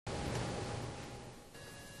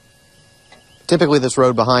Typically, this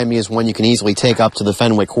road behind me is one you can easily take up to the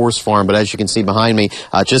Fenwick horse farm, but as you can see behind me,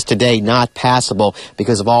 just today, not passable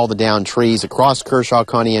because of all the downed trees across Kershaw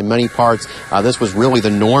County in many parts. This was really the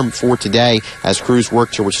norm for today as crews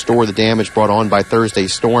worked to restore the damage brought on by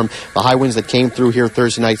Thursday's storm. The high winds that came through here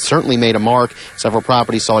Thursday night certainly made a mark. Several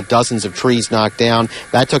properties saw dozens of trees knocked down.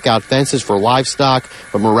 That took out fences for livestock,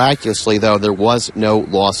 but miraculously, though, there was no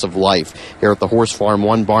loss of life. Here at the horse farm,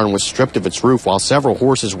 one barn was stripped of its roof while several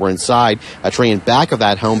horses were inside. A tree in back of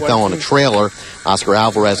that home fell on a trailer. Oscar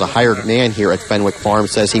Alvarez, a hired man here at Fenwick Farm,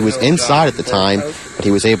 says he was inside at the time, but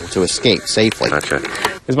he was able to escape safely. Okay.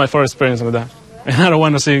 It's my first experience with that, and I don't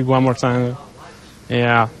want to see it one more time.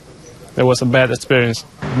 Yeah, it was a bad experience.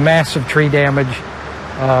 Massive tree damage.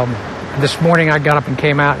 This morning I got up and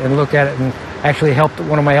came out and looked at it and actually helped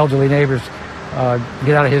one of my elderly neighbors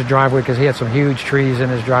get out of his driveway because he had some huge trees in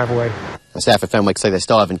his driveway. The staff at Fenwick say they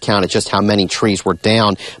still haven't counted just how many trees were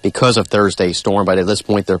down because of Thursday's storm, but at this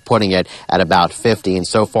point they're putting it at about 50. And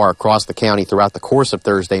so far across the county throughout the course of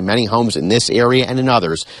Thursday, many homes in this area and in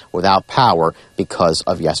others without power because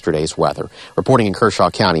of yesterday's weather. Reporting in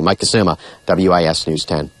Kershaw County, Mike Kasuma, WIS News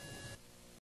 10.